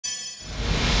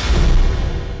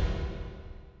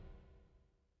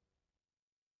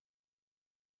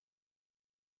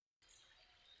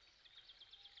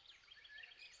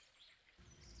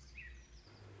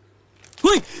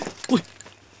喂，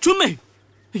春妹，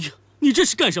哎呀，你这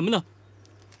是干什么呢？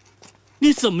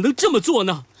你怎么能这么做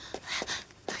呢？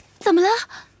怎么了？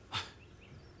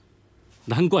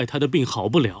难怪他的病好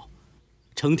不了，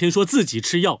成天说自己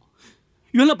吃药，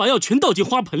原来把药全倒进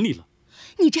花盆里了。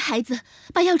你这孩子，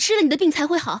把药吃了，你的病才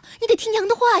会好。你得听娘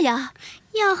的话呀。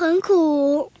药很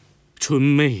苦。春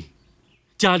妹，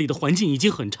家里的环境已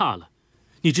经很差了，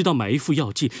你知道买一副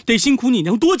药剂得辛苦你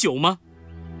娘多久吗？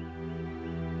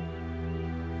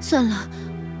算了，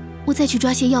我再去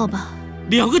抓些药吧。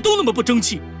两个都那么不争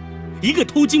气，一个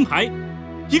偷金牌，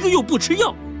一个又不吃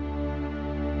药。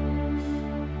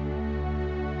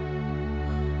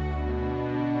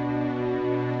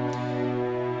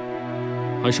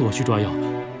还是我去抓药吧，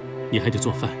你还得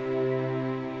做饭。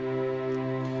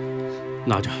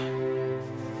拿着，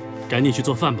赶紧去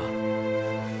做饭吧。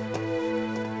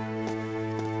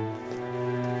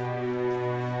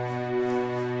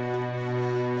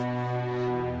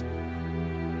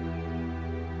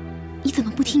你怎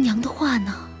么不听娘的话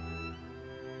呢？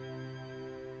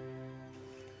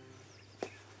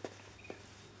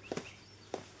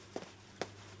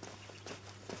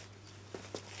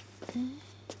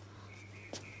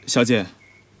小姐，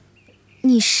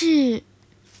你是？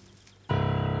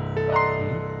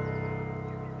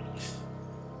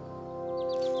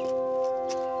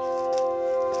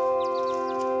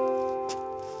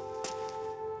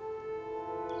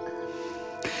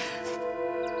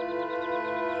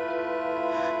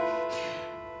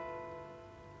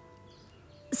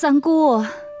三姑，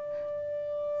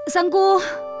三姑，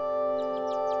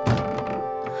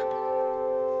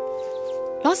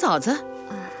老嫂子，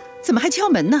怎么还敲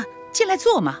门呢？进来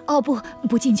坐嘛。哦，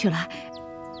不进去了，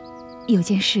有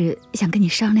件事想跟你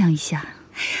商量一下。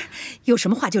有什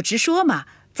么话就直说嘛，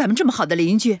咱们这么好的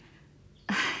邻居。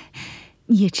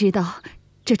你也知道，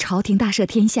这朝廷大赦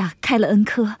天下，开了恩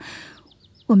科，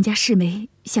我们家世梅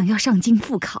想要上京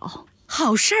复考。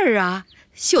好事儿啊，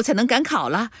秀才能赶考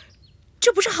了，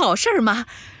这不是好事儿吗？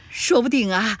说不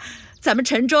定啊，咱们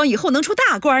陈庄以后能出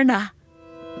大官呢。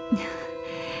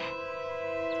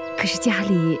可是家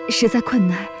里实在困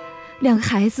难，两个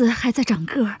孩子还在长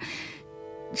个儿，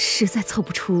实在凑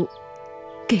不出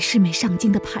给世美上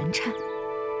京的盘缠。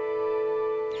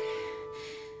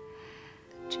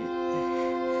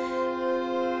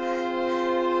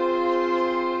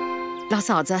老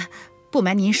嫂子，不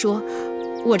瞒您说，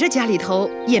我这家里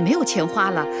头也没有钱花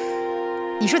了。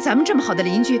你说咱们这么好的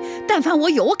邻居，但凡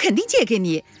我有，我肯定借给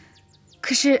你。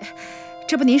可是，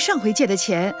这不您上回借的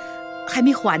钱还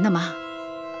没还呢吗？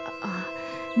啊，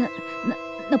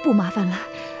那不麻烦了，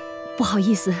不好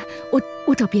意思，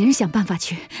我找别人想办法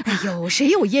去。哎呦，谁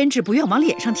有胭脂不愿往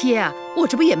脸上贴啊？我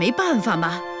这不也没办法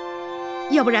吗？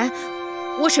要不然，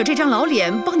我舍这张老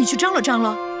脸帮你去张罗张罗。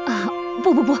啊，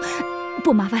不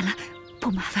麻烦了，不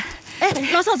麻烦。哎，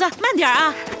老嫂子，慢点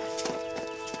啊！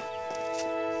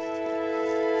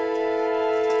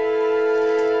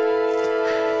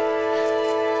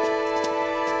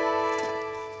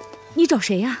你找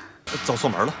谁呀？走错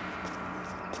门了。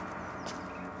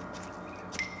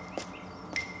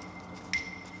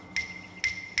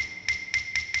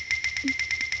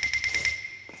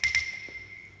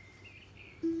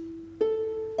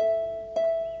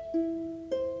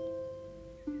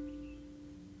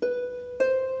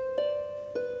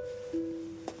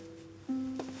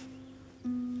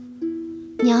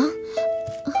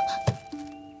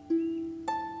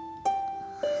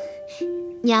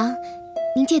娘，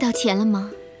您借到钱了吗？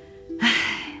唉，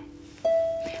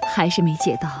还是没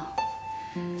借到。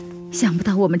想不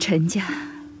到我们陈家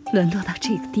沦落到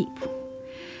这个地步，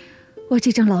我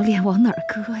这张老脸往哪儿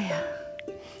搁呀？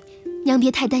娘别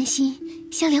太担心，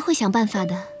香莲会想办法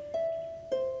的。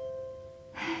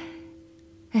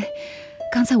哎，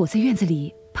刚才我在院子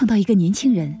里碰到一个年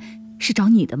轻人，是找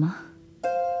你的吗？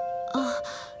哦，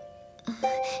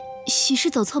许是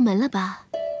走错门了吧？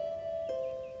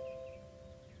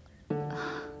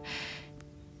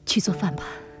去做饭吧。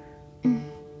嗯。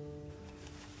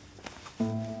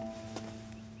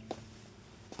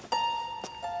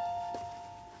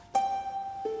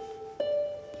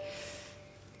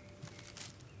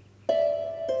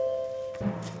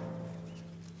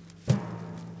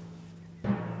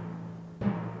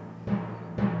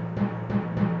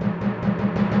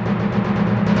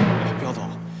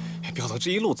彪头，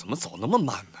这一路怎么走那么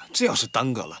慢呢？这要是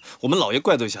耽搁了，我们老爷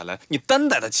怪罪下来，你担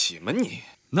待得起吗你？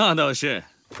那倒是。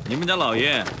你们家老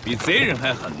爷比贼人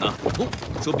还狠呢，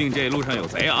说不定这路上有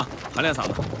贼啊！喊两嗓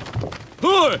子，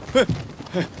嘿，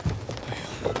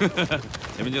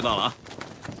前面就到了啊。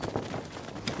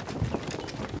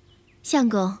相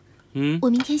公，我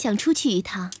明天想出去一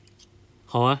趟。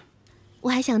好啊。我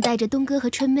还想带着东哥和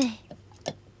春妹。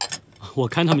我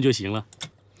看他们就行了。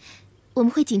我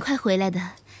们会尽快回来的，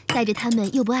带着他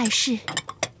们又不碍事。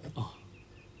哦，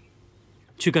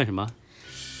去干什么？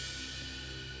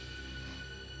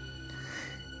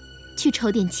去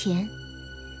筹点钱。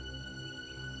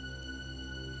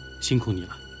辛苦你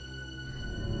了。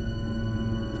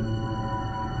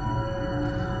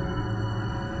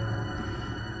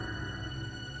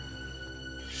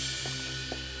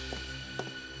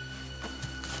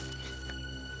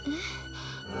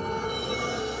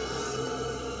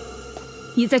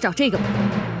你在找这个吗？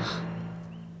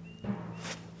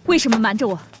为什么瞒着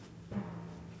我？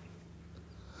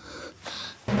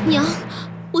娘，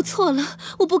我错了，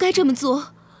我不该这么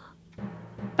做。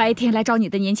白天来找你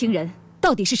的年轻人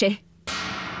到底是谁？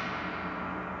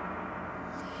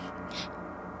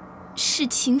是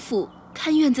秦府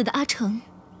看院子的阿成。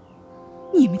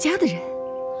你们家的人？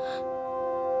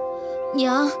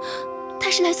娘，他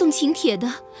是来送请帖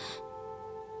的。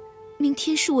明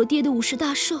天是我爹的50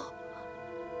大寿。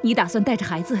你打算带着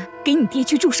孩子给你爹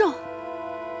去祝寿？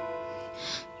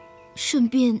顺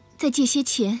便再借些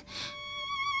钱。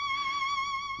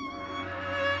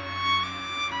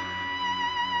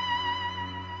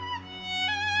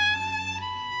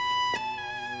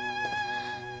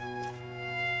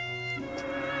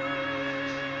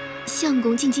相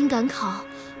公进京赶考，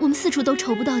我们四处都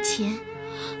筹不到钱，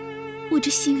我这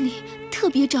心里特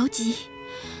别着急。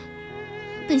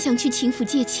本想去秦府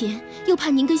借钱，又怕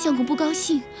您跟相公不高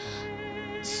兴，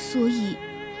所以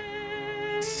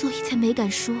才没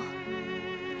敢说。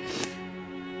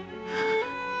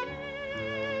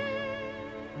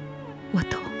我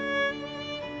懂，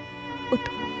我懂。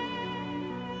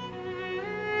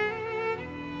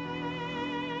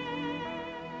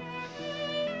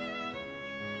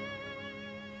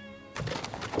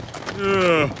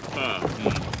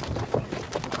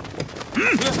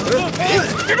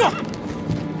站住！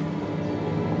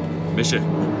没事。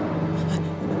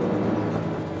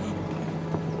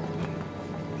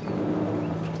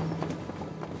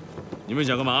你们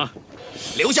想干嘛？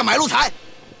留下买路财。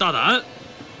大胆！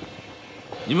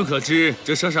你们可知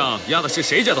这车上押的是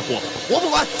谁家的货？我不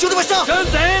管，兄弟们上！真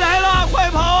贼来了，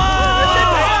快跑啊！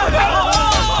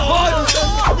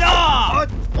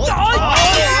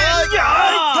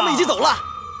他们已经走了。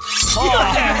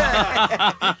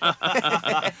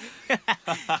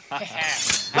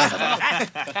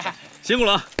辛苦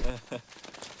了，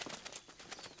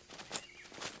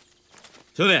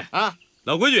兄弟啊！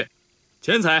老规矩，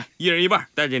钱财一人一半，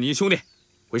带着你一兄弟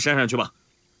回山上去吧。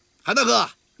韩大哥，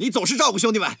你总是照顾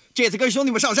兄弟们，这次跟兄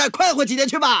弟们上山快活几天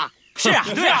去吧。是啊，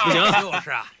对啊，不行，就是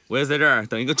啊。我也在这儿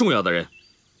等一个重要的人。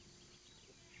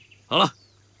好了，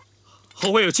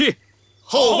后会有期。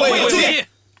后会有期。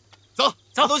走，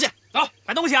走东西，走，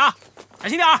搬东西啊，小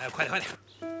心点啊！快点，快点。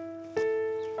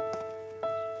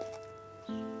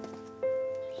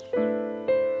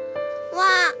哇，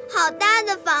好大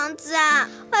的房子啊！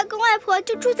外公外婆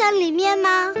就住在里面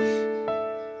吗？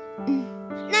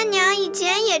那娘以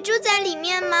前也住在里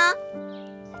面吗？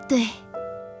对。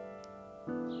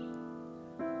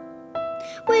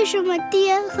为什么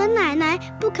爹和奶奶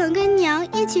不肯跟娘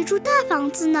一起住大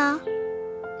房子呢？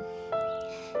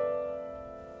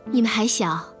你们还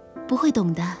小，不会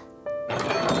懂的。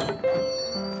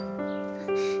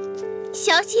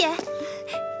小姐，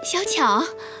小巧，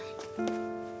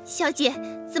小姐，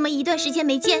怎么一段时间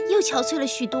没见，又憔悴了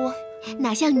许多？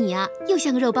哪像你啊，又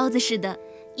像个肉包子似的，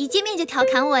一见面就调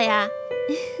侃我呀。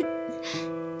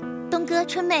东哥、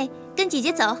春妹，跟姐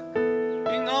姐走。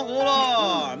冰糖葫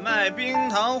芦，卖冰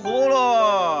糖葫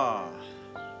芦，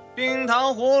冰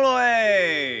糖葫芦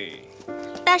哎！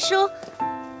大叔，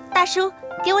大叔，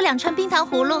给我2串冰糖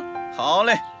葫芦。好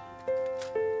嘞。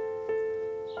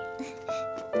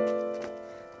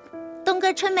东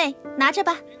哥、春妹，拿着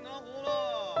吧。冰糖葫芦，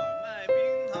卖冰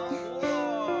糖葫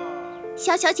芦。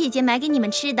小巧姐姐买给你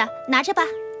们吃的，拿着吧，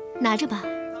拿着吧。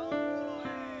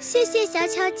谢谢小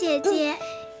巧姐姐。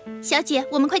小姐，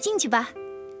我们快进去吧。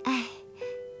哎，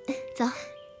走。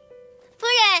夫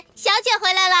人，小姐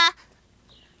回来了。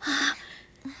啊，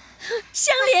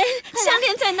香莲，香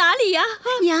莲在哪里呀？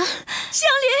娘，香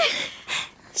莲，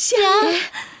香莲，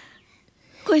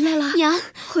回来了。娘，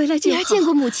回来就好。女儿见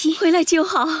过母亲，回来就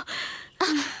好。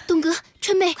东哥、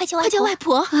春妹，快叫外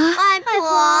婆！外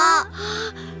婆，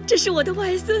这是我的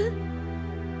外孙、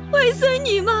外孙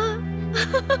女吗？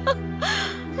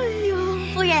哎呦，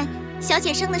夫人，小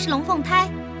姐生的是龙凤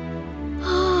胎。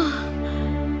啊，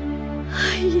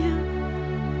哎呀，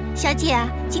小姐啊，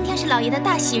今天是老爷的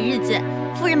大喜日子，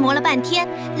夫人磨了半天，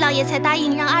老爷才答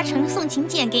应让阿成送请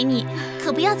柬给你，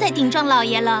可不要再顶撞老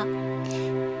爷了。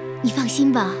你放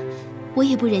心吧，我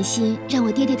也不忍心让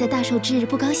我爹爹在大寿之日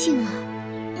不高兴啊。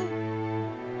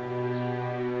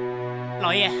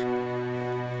老爷，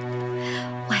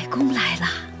外公来了。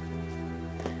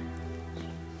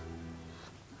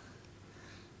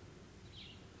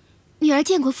女儿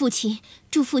见过父亲，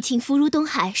祝父亲福如东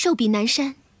海，寿比南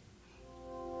山。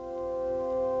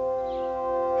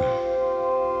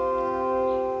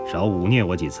少忤逆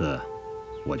我几次，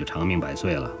我就长命百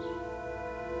岁了。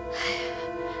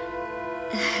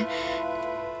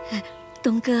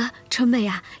东哥、春妹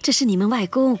啊，这是你们外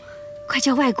公，快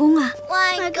叫外公啊！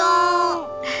外公，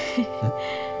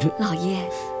老爷，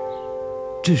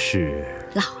这是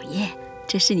老爷，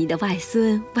这是你的外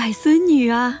孙、外孙女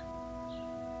啊！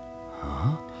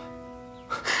啊！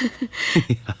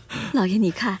老爷，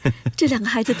你看这两个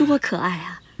孩子多可爱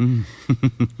啊！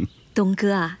东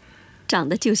哥啊，长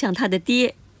得就像他的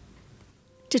爹；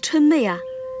这春妹啊，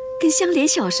跟香莲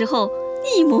小时候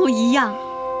一模一样。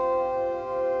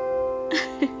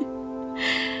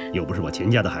又不是我钱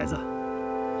家的孩子，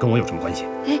跟我有什么关系？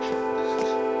哎，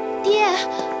爹，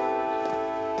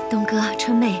东哥、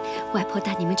春妹，外婆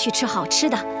带你们去吃好吃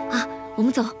的啊！我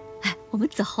们走，哎，我们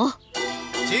走。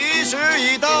吉时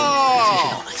已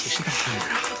到，吉时到了。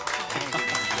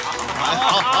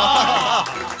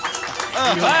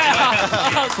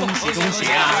恭喜恭喜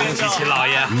啊！恭喜秦老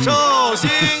爷，寿星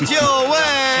就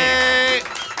位。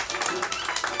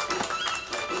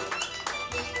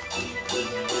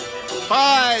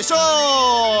拜寿！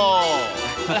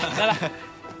来，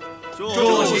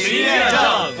祝喜验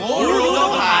证，福如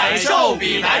东海，寿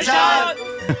比南山。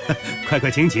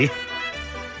快请起。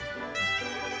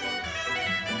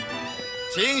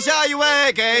请下一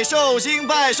位给寿星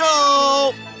拜寿。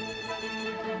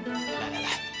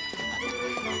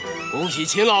恭喜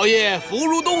秦老爷福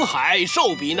如东海，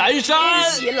寿比南山。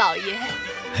恭喜老爷！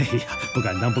哎呀，不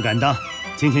敢当，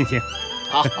请。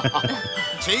好，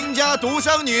秦家独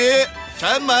生女，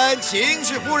臣们秦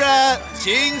氏夫人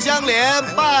秦香莲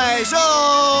拜寿。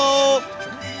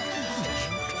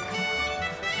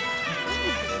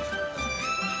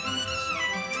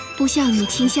不孝女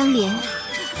秦香莲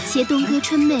携东哥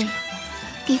春妹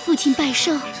给父亲拜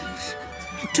寿，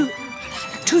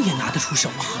这也拿得出手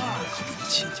啊！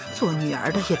做女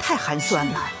儿的也太寒酸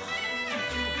了。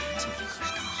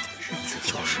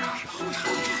就是啊。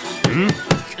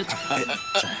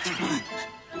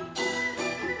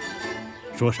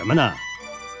说什么呢？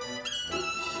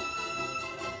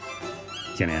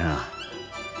香莲啊，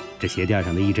这鞋垫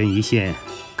上的一针一线，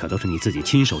可都是你自己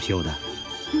亲手绣的。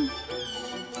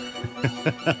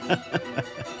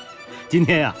今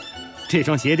天呀，这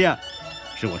双鞋垫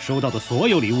是我收到的所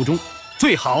有礼物中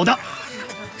最好的。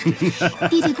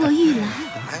爹爹过誉了。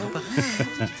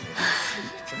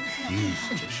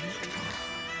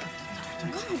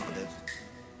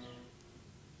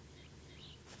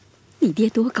你爹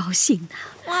多高兴啊！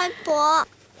外婆，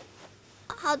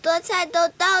好多菜都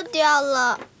倒掉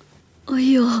了。哎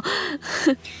呦，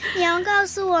娘告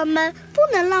诉我们不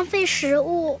能浪费食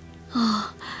物。哦，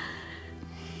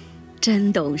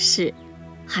真懂事，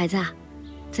孩子啊，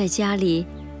在家里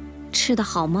吃得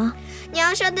好吗？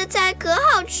娘烧的菜可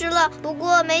好吃了，不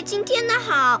过没今天的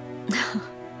好。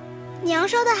娘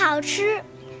说的好吃。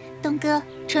东哥、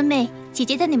春妹，姐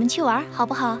姐带你们去玩，好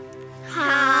不好？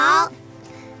好。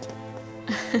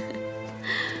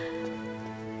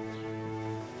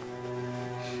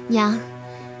娘，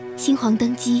新皇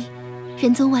登基，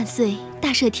仁宗万岁，大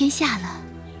赦天下了。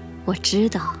我知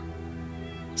道，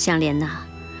香莲呐，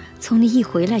从你一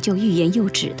回来就欲言又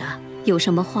止的，有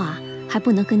什么话还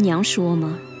不能跟娘说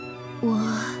吗？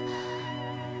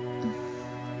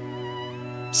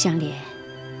香莲，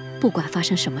不管发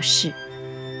生什么事，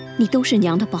你都是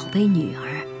娘的宝贝女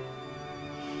儿。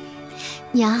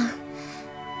娘，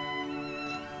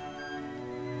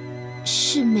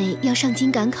世美要上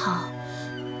京赶考，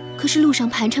可是路上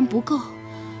盘缠不够，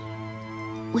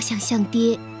我想向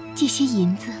爹借些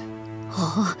银子。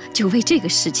哦，就为这个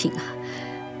事情啊？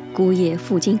姑爷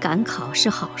赴京赶考是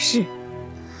好事，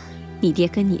你爹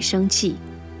跟你生气，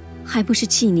还不是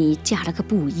气你嫁了个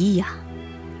布衣呀？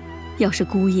要是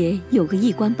姑爷有个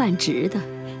一官半职的，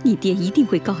你爹一定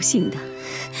会高兴的。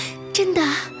真的？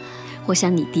我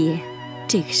想你爹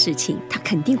这个事情他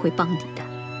肯定会帮你的。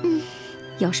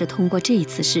要是通过这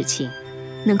次事情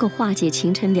能够化解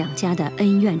秦陈两家的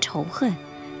恩怨仇恨，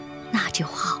那就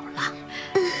好了。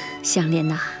香莲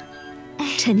呐，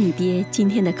趁你爹今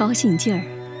天的高兴劲儿，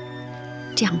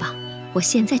这样吧，我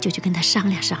现在就去跟他商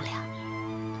量商量。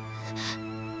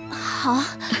好。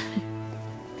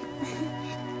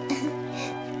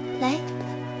来，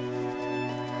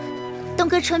东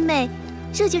哥、春妹，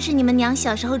这就是你们娘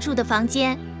小时候住的房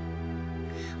间。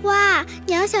哇，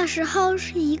娘小时候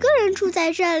是一个人住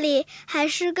在这里，还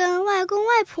是跟外公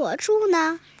外婆住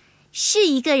呢？是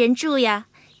一个人住呀，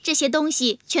这些东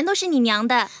西全都是你娘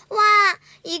的。哇，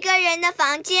一个人的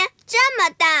房间这么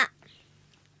大。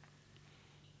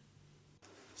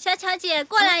小巧姐，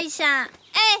过来一下。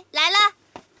哎，来了。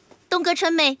东哥、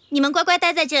春妹，你们乖乖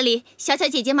待在这里，小巧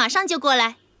姐姐马上就过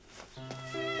来。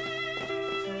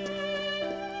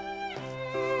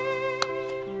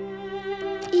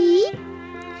咦？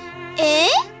哎，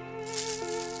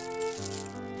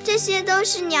这些都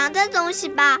是娘的东西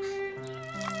吧？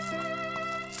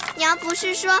娘不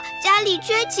是说家里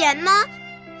缺钱吗？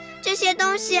这些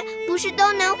东西不是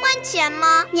都能换钱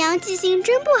吗？娘记性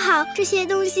真不好，这些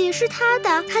东西是她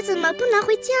的，她怎么不拿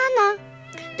回家呢？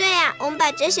对呀，我们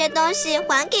把这些东西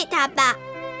还给她吧。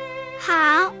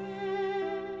好。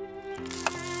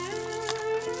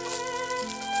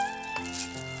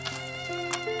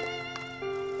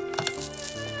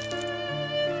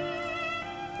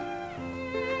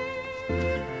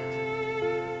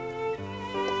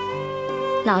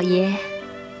老爷。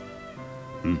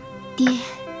爹。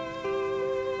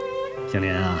香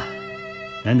莲啊，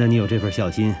难得你有这份孝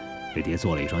心，为爹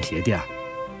做了一双鞋垫。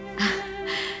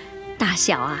大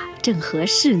小啊，正合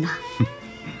适呢。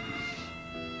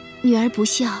女儿不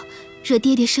孝，惹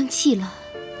爹爹生气了。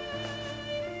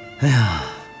哎呀，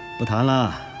不谈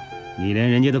了，你连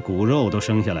人家的骨肉都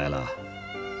生下来了，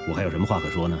我还有什么话可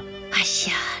说呢？哎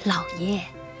呀，老爷，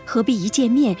何必一见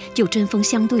面就针锋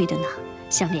相对的呢？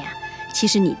香莲，其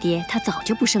实你爹他早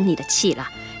就不生你的气了，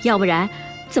要不然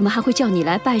怎么还会叫你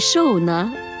来拜寿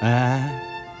呢？哎，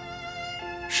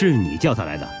是你叫他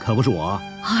来的，可不是我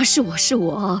啊！是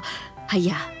我。哎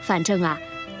呀，反正啊，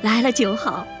来了就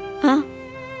好啊。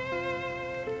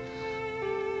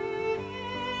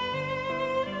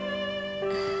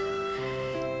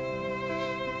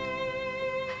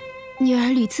女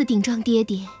儿屡次顶撞爹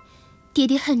爹，爹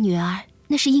爹恨女儿，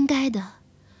那是应该的。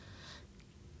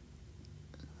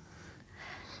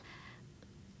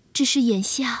只是眼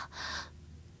下，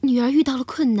女儿遇到了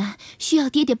困难，需要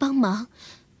爹爹帮忙，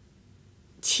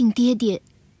请爹爹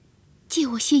借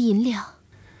我些银两。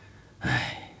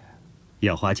哎，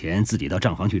要花钱自己到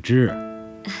账房去支。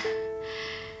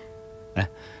哎，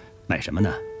买什么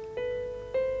呢？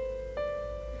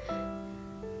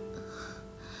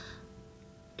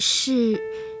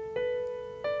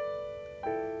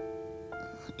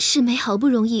世梅好不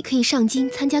容易可以上京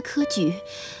参加科举，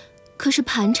可是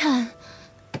盘缠。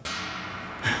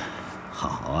好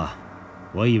啊，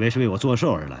我以为是为我做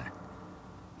寿而来，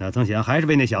哪曾想还是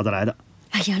为那小子来的。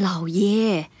哎呀，老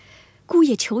爷，姑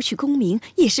爷求取功名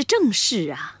也是正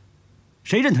事啊。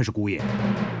谁认他是姑爷？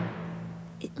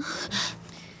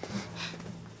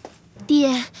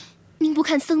爹，您不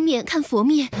看僧面看佛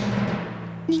面，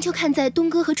您就看在东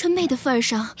哥和春妹的份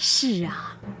上。是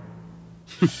啊。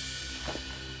哼，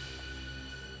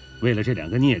为了这两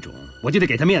个孽种，我就得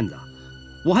给他面子，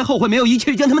我还后悔没有一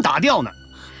气将他们打掉呢。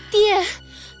爹，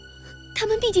他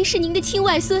们毕竟是您的亲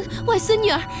外孙、外孙女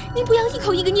儿，您不要一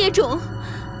口一个孽种。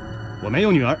我没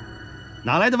有女儿，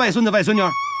哪来的外孙子、外孙女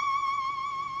儿？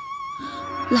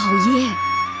老爷，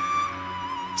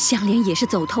香莲也是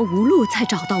走投无路才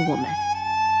找到我们，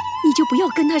你就不要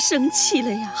跟他生气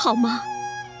了呀，好吗？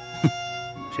哼，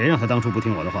谁让他当初不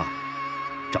听我的话，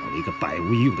找了一个百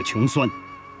无一用的穷酸，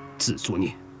自作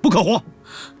孽不可活。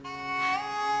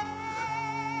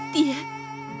爹，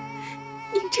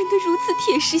您真的如此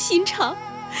铁石心肠，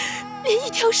连一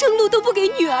条生路都不给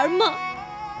女儿吗？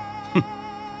哼，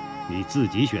你自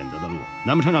己选择的路，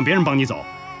难不成让别人帮你走？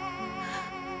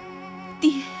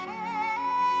爹，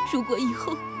如果以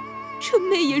后春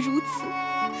妹也如此，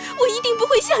我一定不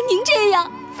会像您这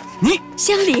样。你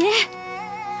香莲，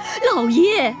老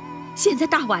爷，现在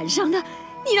大晚上的，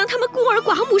你让他们孤儿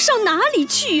寡母上哪里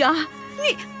去啊？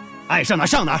你爱上哪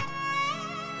上哪儿。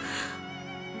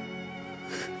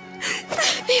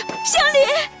哎呀，香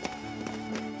莲，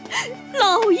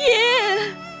老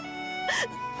爷。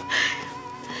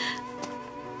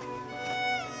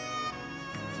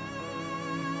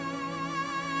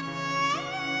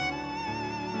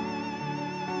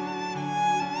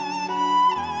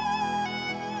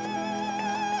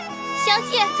小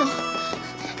姐，走。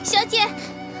小姐，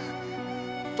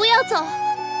不要走。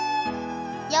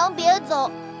娘别走，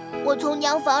我从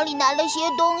娘房里拿了些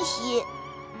东西。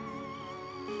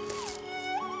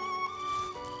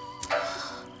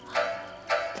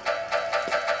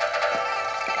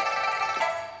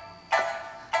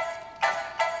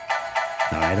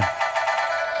哪来的？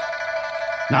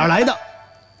哪儿来的？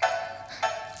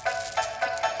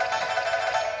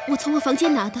我从我房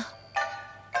间拿的。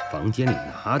房间里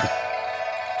拿的？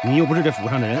你又不是这府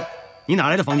上的人，你哪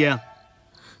来的房间啊？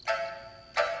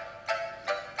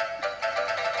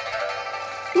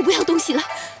我不要东西了，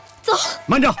走。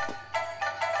慢着！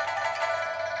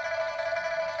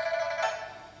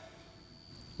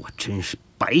我真是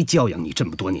白教养你这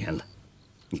么多年了，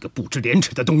你个不知廉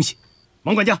耻的东西！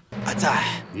王管家，在，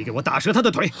你给我打折他的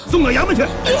腿，送到衙门去。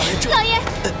老爷，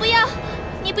不要，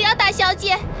你不要打小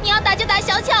姐，你要打就打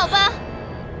小巧吧。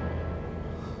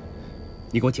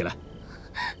你给我起来！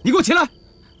你给我起来！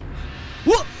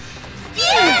我，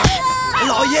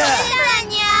老爷，别打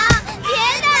娘，别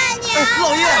打娘，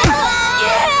老爷，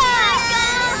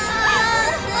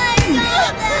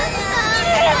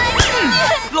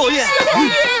老爷，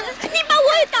你把我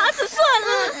也打死算了。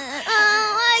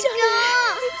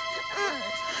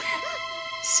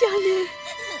夏莲，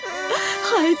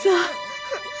孩子。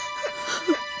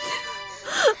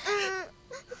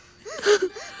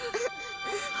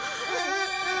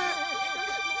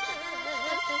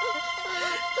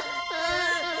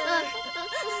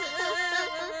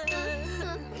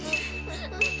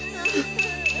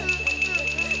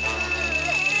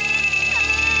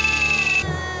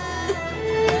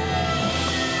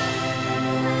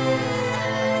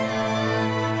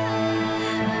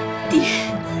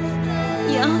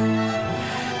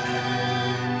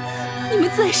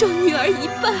再受女儿一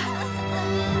拜，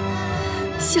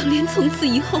香莲从此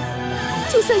以后，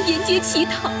就算沿街乞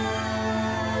讨，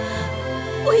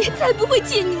我也再不会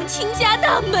进你们亲家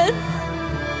大门。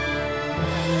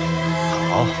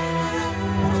好。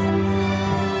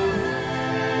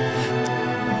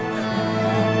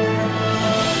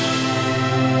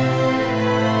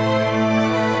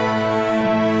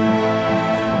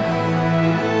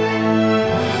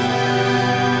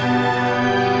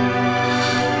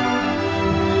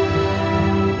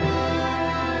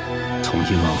从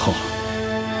今往后，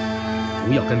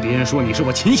不要跟别人说你是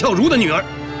我秦孝如的女儿，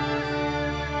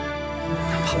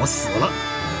哪怕我死了，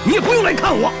你也不用来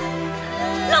看我。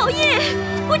老爷，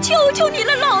我求求你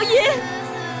了，老爷，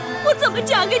我怎么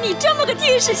嫁给你这么个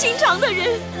铁石心肠的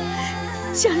人？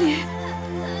香莲，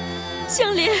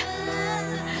香莲，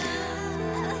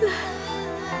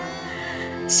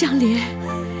香莲，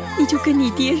你就跟你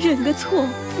爹认个错，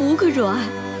服个软，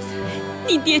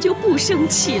你爹就不生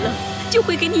气了。就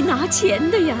会给你拿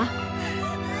钱的呀，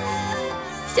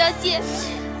小姐，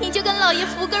你就跟老爷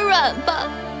服个软吧。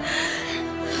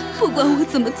不管我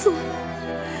怎么做，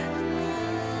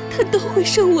他都会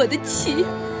生我的气。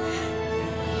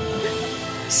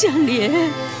香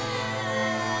莲，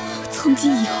从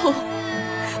今以后，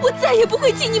我再也不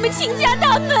会进你们秦家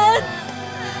大门。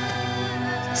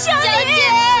香莲。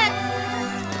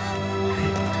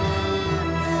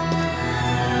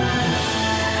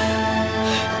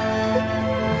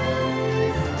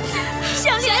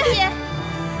香莲，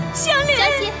小姐，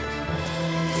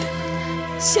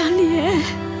香莲，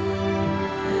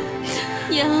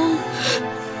娘，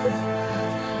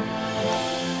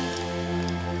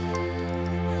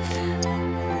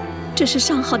这是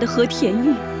上好的和田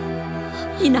玉，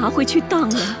你拿回去当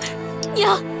了。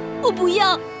娘，我不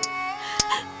要。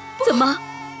怎么，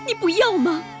你不要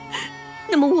吗？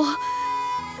那么我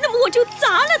就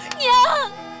砸了他。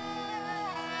娘，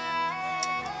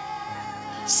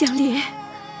香莲。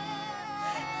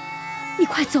你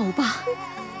快走吧，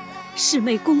师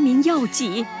妹功名要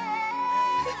紧。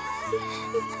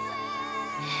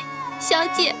小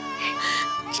姐，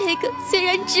这个虽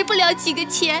然值不了几个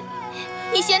钱，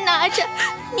你先拿着，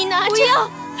你拿着。不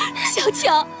要，小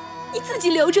巧，你自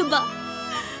己留着吧，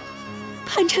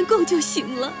盘缠够就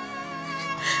行了。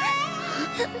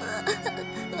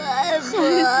孩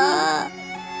子。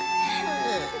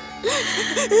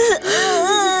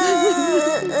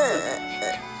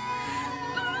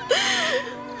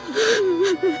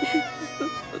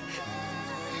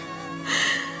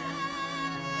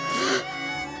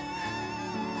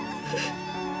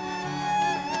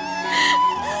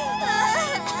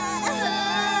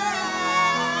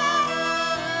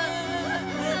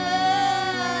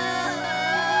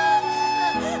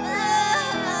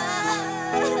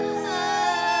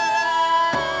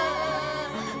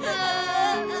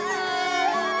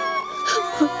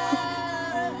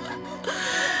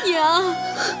娘，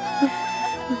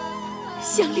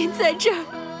香莲在这儿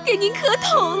给您磕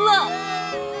头了。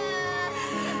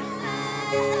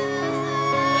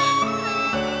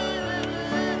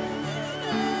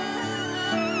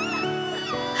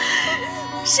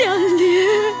香莲，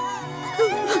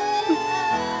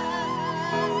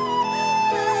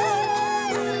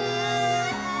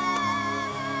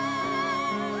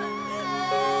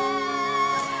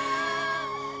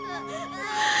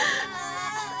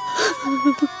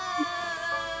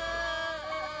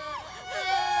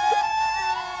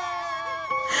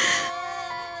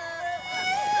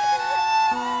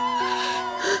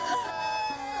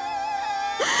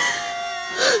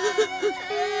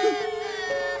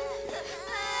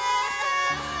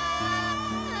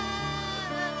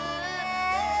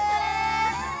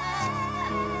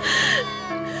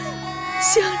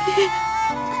小莲，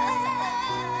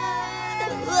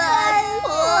外婆。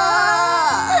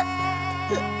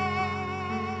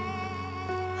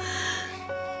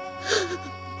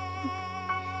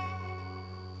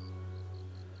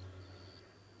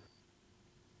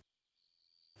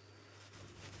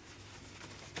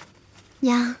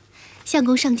娘，相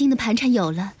公上京的盘缠有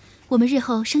了，我们日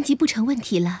后升级不成问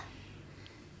题了。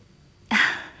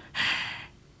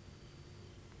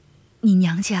你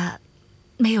娘家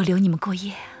没有留你们过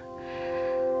夜啊？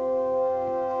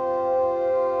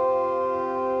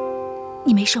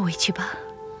你没受委屈吧？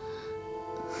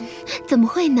怎么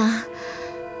会呢？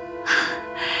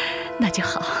那就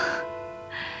好。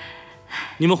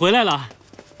你们回来了，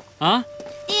啊？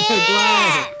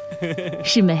乖。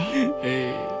世梅。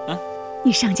啊？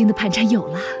你上京的盘缠有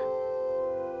了。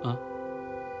啊？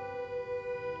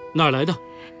哪儿来的？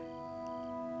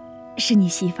是你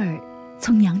媳妇儿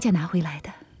从娘家拿回来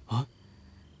的。啊？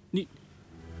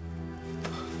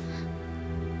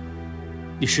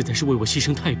你实在是为我牺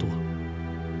牲太多。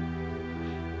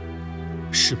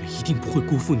世美一定不会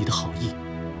辜负你的好意。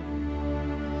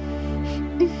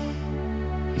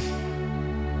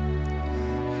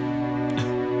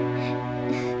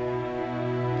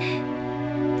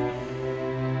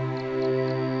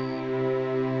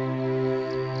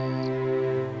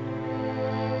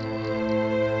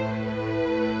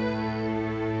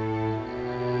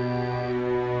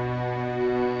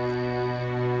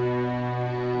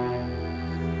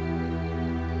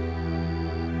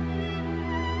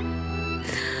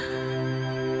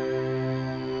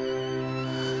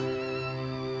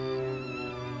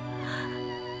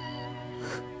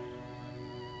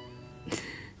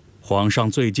皇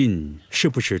上最近是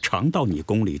不是常到你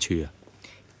宫里去啊？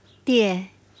爹，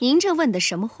您这问的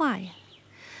什么话呀？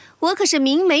我可是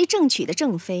明媒正娶的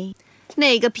正妃，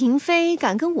哪个嫔妃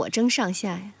敢跟我争上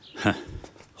下呀？哼，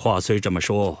话虽这么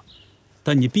说，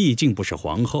但你毕竟不是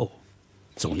皇后，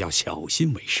总要小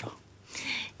心为上。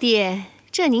爹，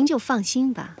这您就放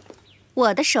心吧，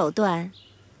我的手段，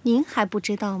您还不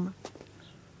知道吗？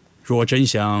若真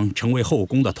想成为后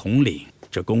宫的统领，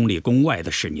这宫里宫外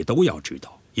的事你都要知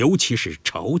道。尤其是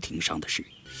朝廷上的事，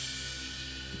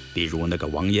比如那个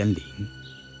王延龄，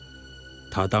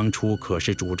他当初可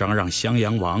是主张让襄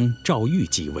阳王赵玉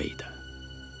继位的。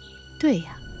对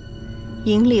呀，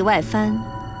营里外藩，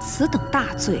此等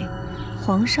大罪，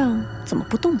皇上怎么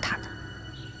不动他呢？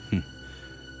哼，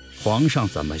皇上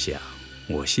怎么想，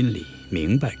我心里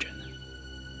明白着呢。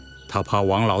他怕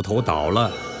王老头倒了，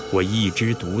我一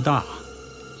枝独大，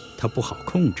他不好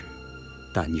控制，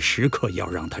但你时刻要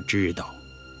让他知道。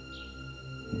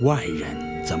外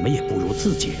人怎么也不如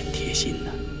自己人贴心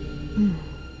呢。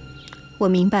我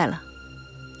明白了。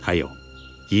还有，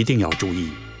一定要注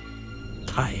意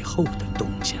太后的动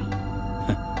向。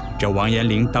哼，这王延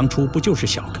龄当初不就是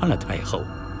小看了太后，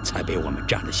才被我们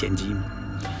占了先机吗？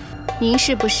您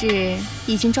是不是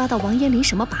已经抓到王延龄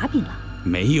什么把柄了？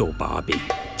没有把柄，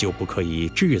就不可以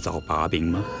制造把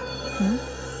柄吗？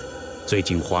最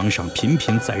近皇上频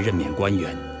频在任免官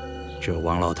员，这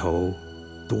王老头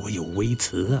多有微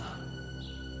词啊！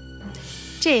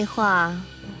这话，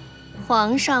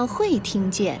皇上会听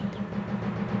见的。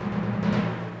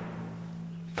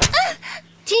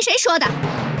听谁说的？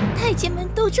太监们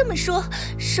都这么说，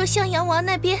说襄阳王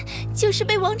那边就是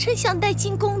被王丞相带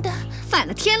进宫的。反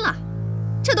了天了，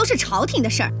这都是朝廷的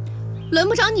事儿，轮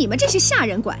不着你们这些下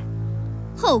人管。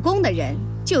后宫的人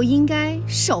就应该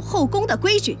守后宫的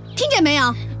规矩，听见没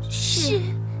有？是。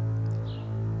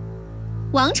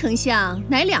王丞相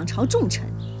乃两朝重臣，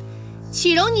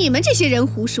岂容你们这些人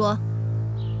胡说？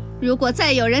如果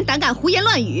再有人胆敢胡言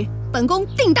乱语，本宫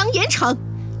定当严惩。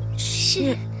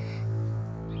是。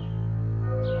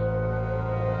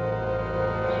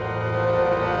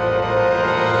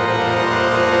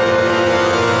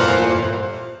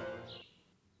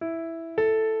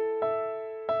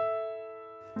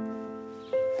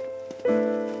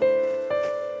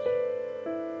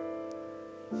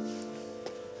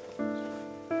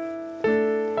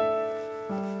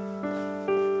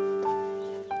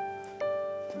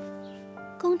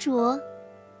公主，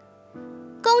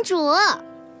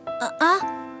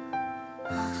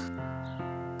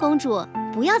公主，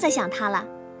不要再想他了，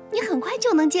你很快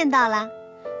就能见到了。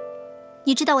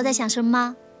你知道我在想什么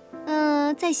吗？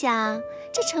在想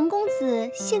这陈公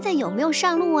子现在有没有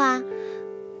上路啊？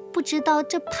不知道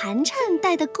这盘缠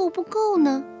带的够不够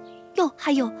呢？哟，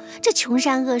还有这穷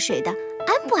山恶水的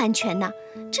安不安全呢？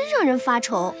真让人发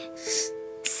愁。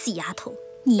死丫头，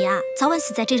你呀，早晚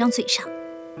死在这张嘴上。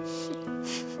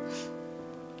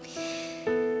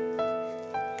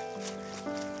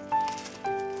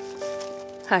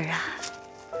儿啊，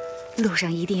路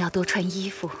上一定要多穿衣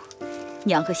服。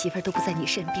娘和媳妇儿都不在你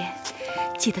身边，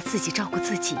记得自己照顾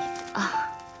自己啊。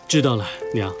知道了，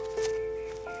娘。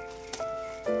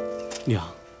娘，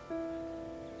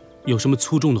有什么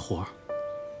粗重的活儿，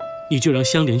你就让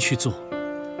香莲去做。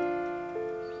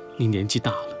你年纪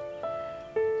大了，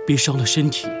别伤了身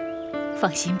体。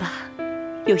放心吧，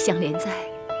有香莲在，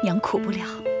娘苦不了。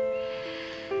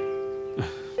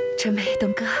春梅、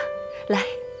东哥，来，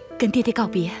跟爹爹告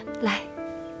别。来，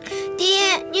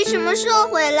爹，你什么时候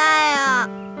回来啊？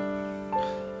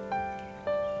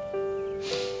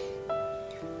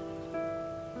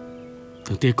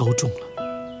等爹高中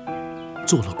了，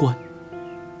做了官，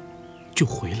就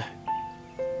回来。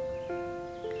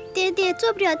爹爹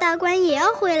做不了大官也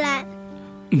要回来。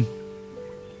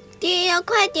爹要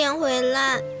快点回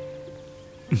来。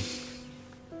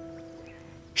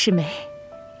世美，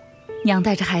娘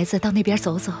带着孩子到那边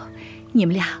走走，你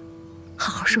们俩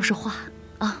好好说说话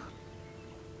啊。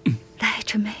来，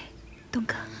春梅、东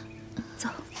哥，走。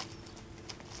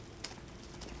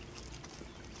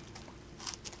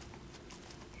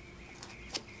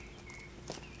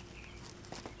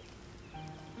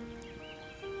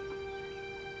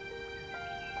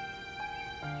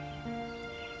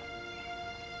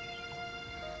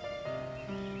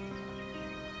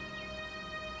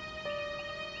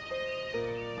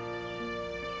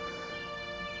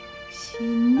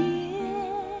新年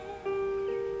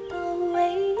都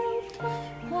未有繁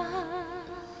花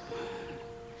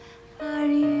，2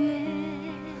月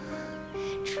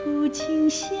初晴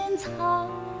鲜草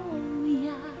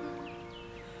芽。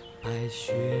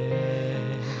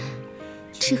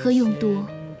吃喝用度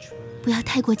不要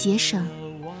太过节省，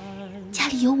家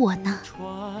里有我呢，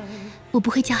我不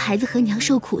会叫孩子和娘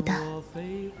受苦的。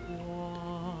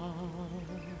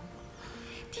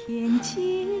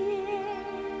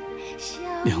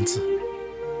娘子，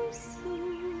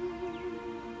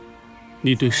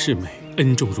你对世美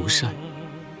恩重如山，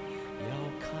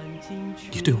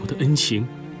你对我的恩情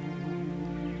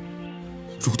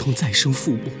如同再生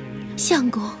父母。相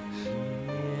公，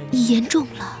你言重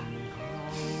了。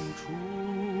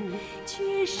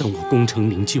等我功成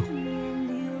名就，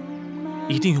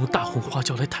一定用大红花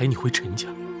轿来抬你回陈家，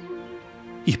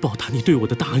以报答你对我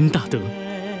的大恩大德。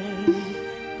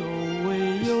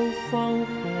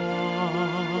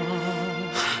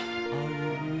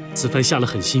此番下了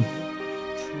狠心，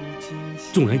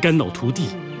纵然肝脑涂地，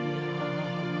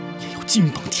也要金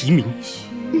榜题名。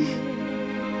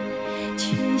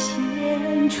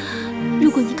如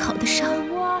果你考得上，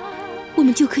我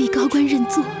们就可以高官任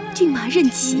座，骏马任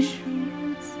骑。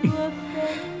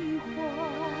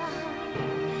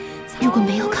如果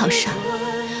没有考上，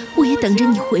我也等着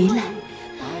你回来，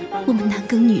我们男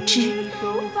耕女织，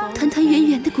团团圆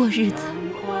圆的过日子。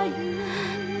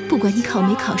不管你考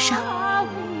没考上，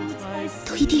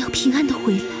都一定要平安的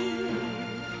回来。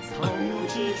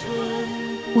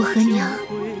我和娘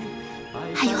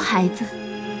还有孩子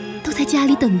都在家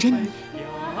里等着你。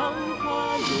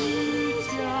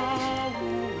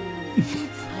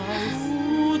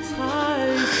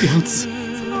娘子，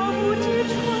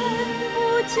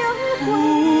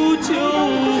不久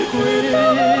归，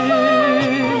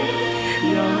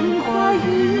杨花雨，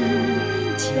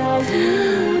悄无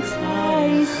才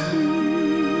思，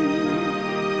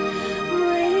为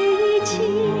情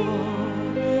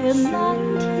满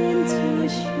天作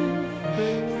雪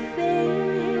飞。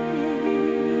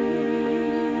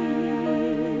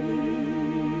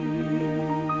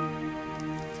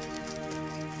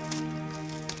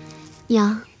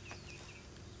娘，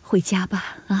回家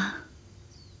吧啊！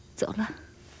走了。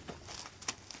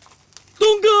东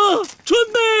哥，春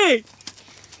梅，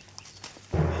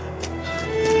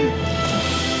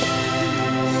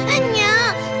娘，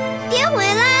爹回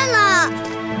来了。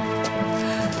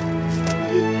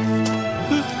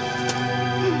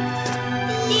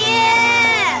爹，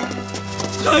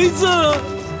孩子，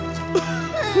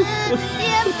爹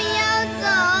不要走，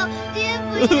爹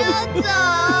不要走。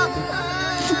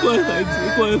乖孩子，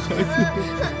乖孩子，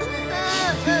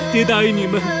爹答应你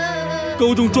们，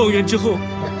高中状元之后，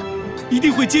一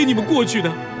定会接你们过去的，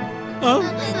啊！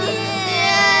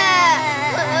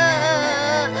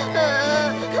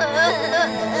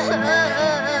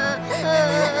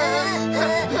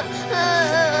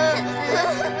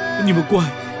你们乖，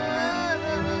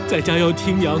在家要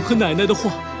听娘和奶奶的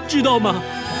话，知道吗？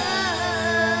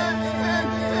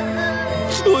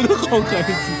我的好孩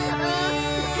子。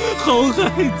好孩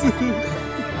子，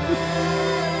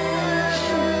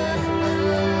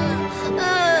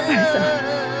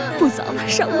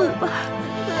上路吧。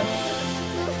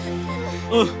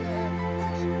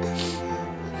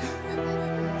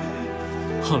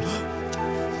好了，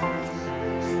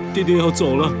爹爹要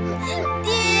走了。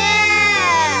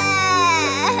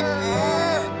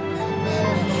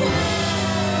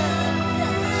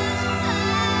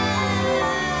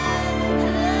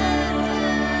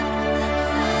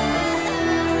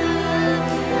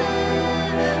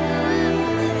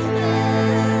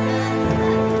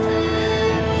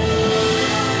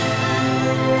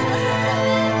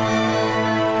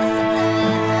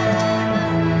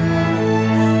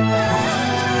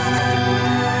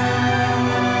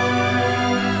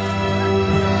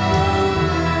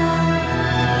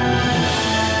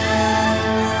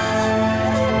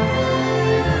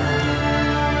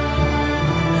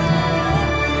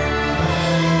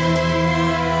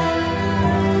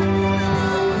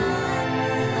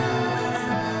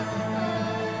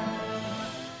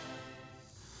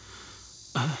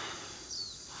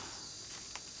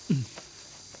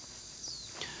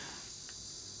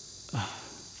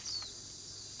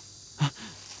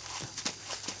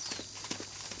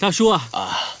大叔啊，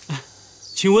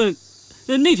请问，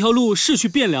那条路是去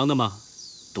汴梁的吗？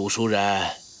读书人，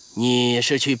你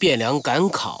是去汴梁赶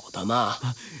考的吗？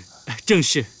正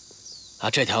是。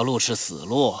这条路是死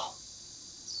路，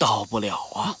到不了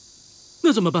啊。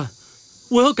那怎么办？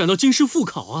我要赶到京师复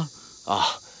考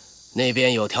啊！那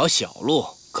边有条小路，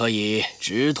可以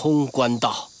直通官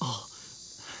道。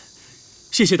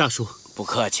谢谢大叔。不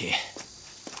客气。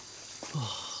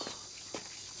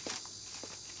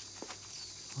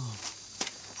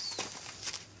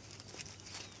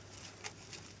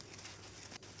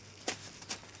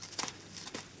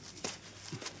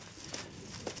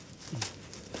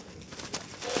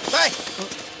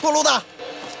过路的，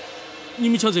你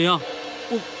们想怎样？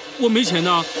我没钱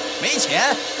呐。没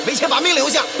钱，把命留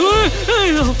下。哎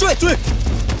呦！追！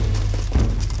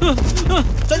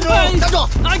站住！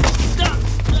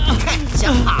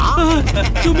想跑！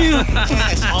救命啊！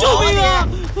救命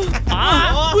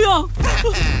啊！不要！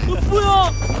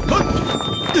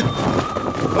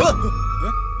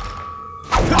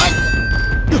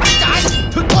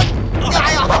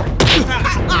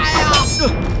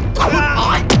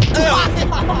快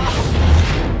跑！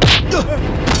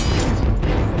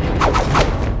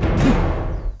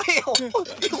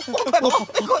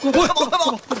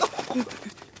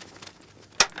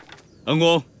恩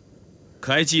公，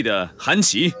可还记得韩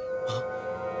琦？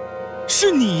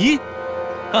是你！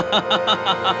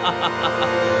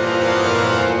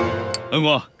恩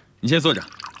公，你先坐着，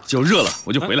酒热了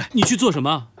我就回来。你去做什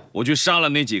么？我去杀了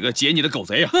那几个劫你的狗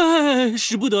贼啊！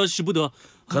使不得！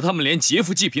可他们连劫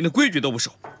富济贫的规矩都不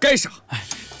守，该杀！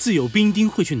自有兵丁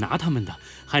会去拿他们的。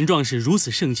韩壮士如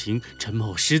此盛情，陈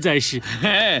某实在是……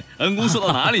恩公说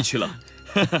到哪里去了？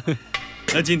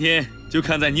那今天就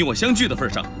看在你我相聚的份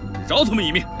上，饶他们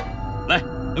一命。来，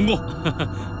恩公，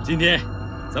今天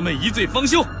咱们一醉方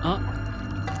休啊！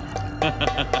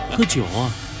喝酒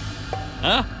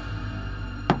啊！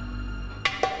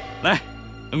来，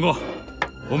恩公，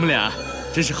我们俩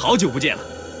真是好久不见了，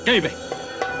干一杯！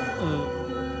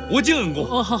我敬恩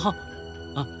公。好，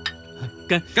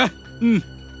干！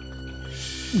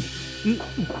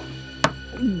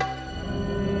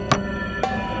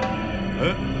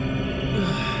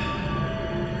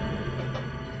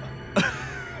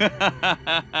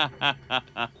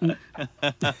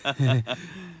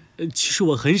其实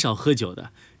我很少喝酒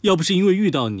的，要不是因为遇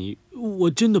到你，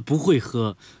我真的不会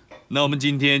喝。那我们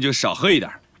今天就少喝一点，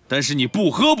但是你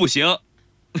不喝不行。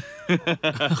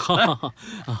好。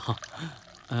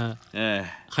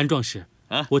韩壮士，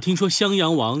我听说襄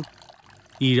阳王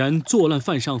已然作乱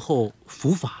犯上后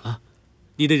伏法了，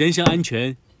你的人身安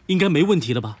全应该没问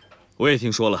题了吧？我也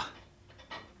听说了。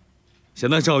想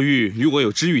那赵玉与我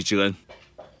有知遇之恩，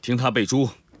听他被诛，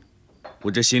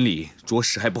我这心里着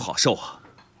实还不好受啊。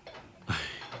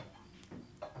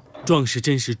壮士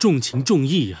真是重情重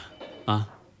义呀！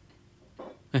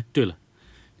对了，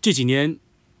这几年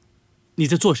你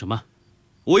在做什么？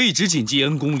我一直谨记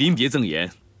恩公临别赠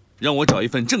言，让我找一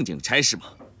份正经差事嘛。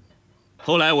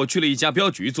后来我去了一家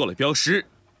镖局做了镖师。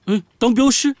当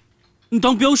镖师？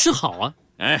当镖师好啊！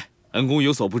恩公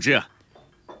有所不知啊，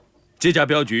这家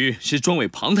镖局是专为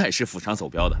庞太师府上走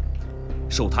镖的，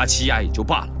受他欺压也就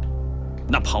罢了，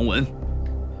那庞文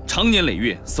常年累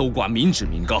月搜刮民脂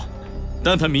民膏，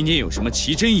但凡民间有什么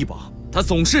奇珍异宝，他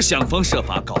总是想方设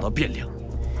法搞到汴梁。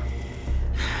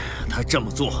他这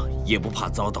么做也不怕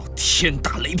遭到天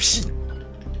打雷劈，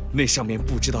那上面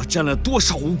不知道沾了多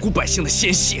少无辜百姓的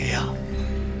鲜血呀！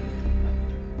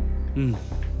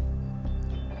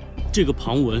这个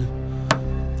庞文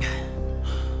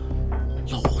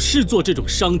老实是做这种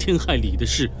伤天害理的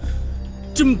事，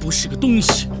真不是个东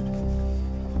西。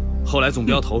后来总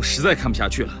镖头实在看不下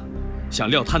去了，想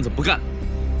撂摊子不干了。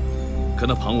可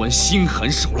那庞文心狠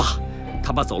手辣，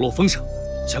他把走漏风声，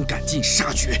想赶尽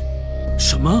杀绝。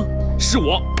什么？是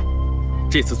我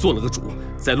这次做了个主，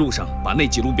在路上把那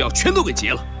几路镖全都给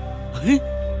劫了。哎，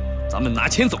咱们拿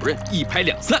钱走人，一拍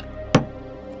两散，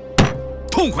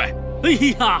痛快！哎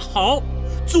呀，好，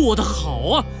做得好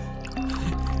啊！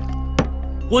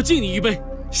我敬你一杯，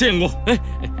谢恩公。哎，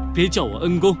别叫我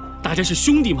恩公，大家是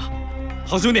兄弟嘛。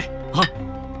好兄弟，好，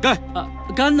干啊，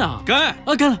干呐，干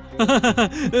啊，干了。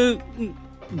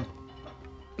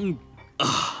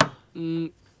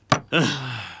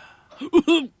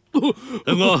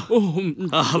恩公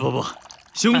啊，不，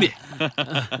兄弟，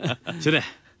兄弟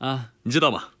啊，你知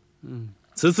道吗？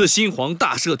此次新皇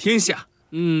大赦天下，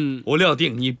我料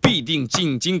定你必定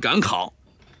进京赶考，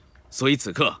所以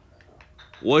此刻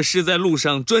我是在路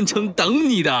上专程等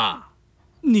你的。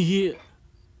你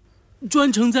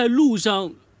专程在路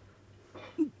上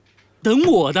等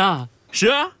我的？是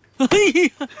啊。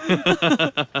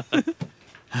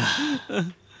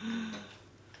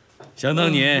想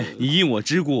当年你因我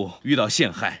之故遇到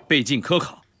陷害，被禁科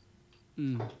考，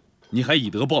你还以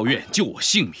德报怨，救我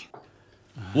性命，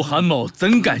我韩某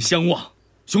怎敢相忘？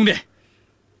兄弟，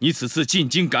你此次进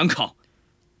京赶考，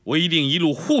我一定一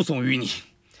路护送于你。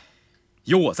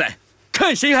有我在，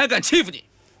看谁还敢欺负你！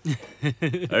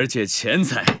而且钱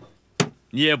财，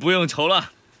你也不用愁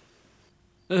了。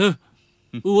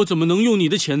我怎么能用你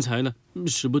的钱财呢？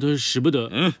使不得，使不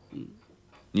得。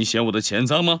你嫌我的钱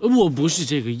脏吗？我不是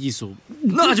这个意思。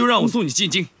那就让我送你进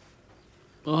京。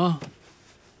啊！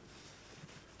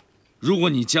如果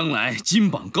你将来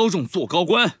金榜高中，做高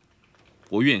官，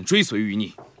我愿追随于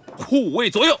你，护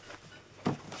卫左右。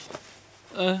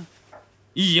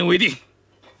一言为定。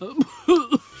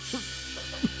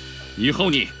以后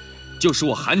你就是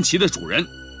我韩琦的主人。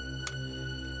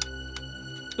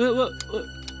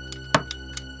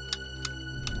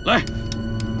来，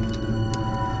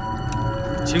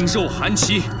请受韩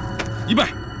琦一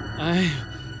拜。哎，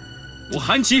我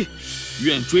韩琦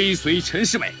愿追随陈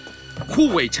世美，护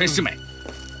卫陈世美。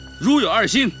如有二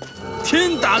心，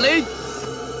天打雷！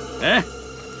哎，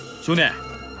兄弟，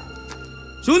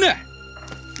兄弟，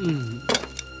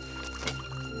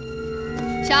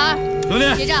小二，兄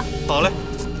弟，结账。好嘞。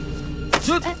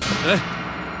兄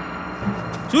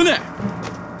弟，